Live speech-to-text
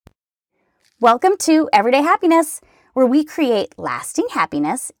Welcome to Everyday Happiness, where we create lasting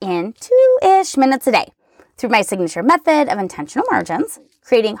happiness in 2-ish minutes a day through my signature method of intentional margins,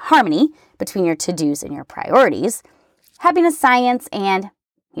 creating harmony between your to-dos and your priorities, happiness science, and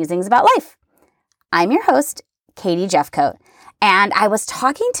musings about life. I'm your host, Katie Jeffcoat, and I was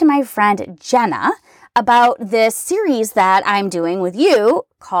talking to my friend Jenna about this series that I'm doing with you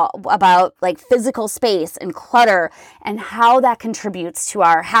about physical space and clutter and how that contributes to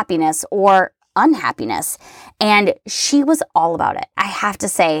our happiness or unhappiness. And she was all about it. I have to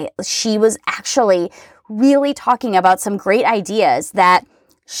say, she was actually really talking about some great ideas that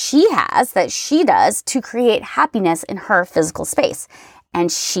she does to create happiness in her physical space. And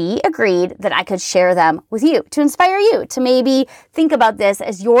she agreed that I could share them with you to inspire you to maybe think about this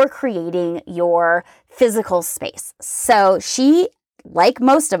as you're creating your physical space. So she, like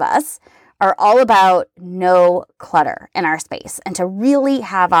most of us, are all about no clutter in our space and to really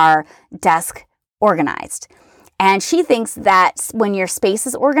have our desk organized. And she thinks that when your space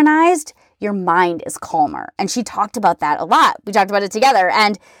is organized, your mind is calmer. And she talked about that a lot. We talked about it together.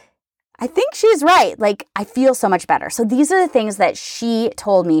 And I think she's right. I feel so much better. So these are the things that she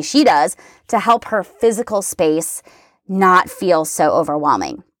told me she does to help her physical space not feel so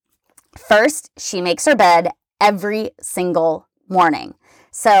overwhelming. First, she makes her bed every single morning.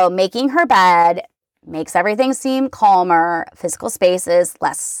 So making her bed makes everything seem calmer. Physical space is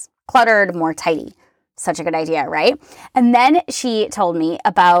less cluttered, more tidy. Such a good idea, right? And then she told me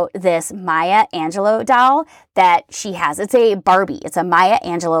about this Maya Angelou doll that she has. It's a Barbie. It's a Maya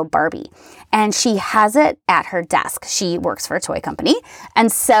Angelou Barbie. And she has it at her desk. She works for a toy company.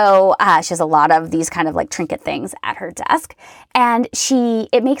 And so she has a lot of these kind of trinket things at her desk. And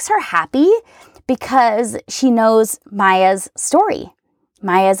it makes her happy because she knows Maya's story,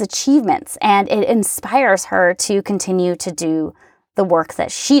 Maya's achievements, and it inspires her to continue to do the work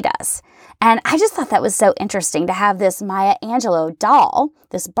that she does. And I just thought that was so interesting to have this Maya Angelou doll,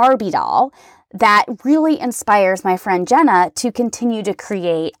 this Barbie doll, that really inspires my friend Jenna to continue to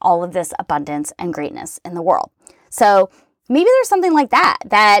create all of this abundance and greatness in the world. So maybe there's something like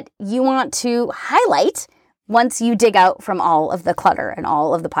that you want to highlight once you dig out from all of the clutter and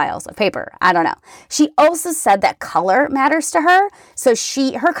all of the piles of paper. I don't know. She also said that color matters to her. So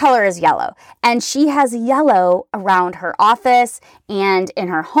her color is yellow, and she has yellow around her office and in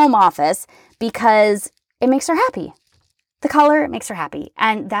her home office because it makes her happy. The color makes her happy,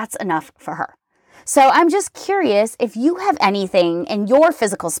 and that's enough for her. So I'm just curious if you have anything in your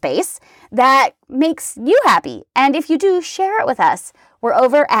physical space that makes you happy. And if you do, share it with us. We're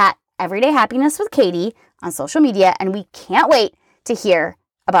over at Everyday Happiness with Katie on social media, and we can't wait to hear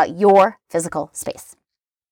about your physical space.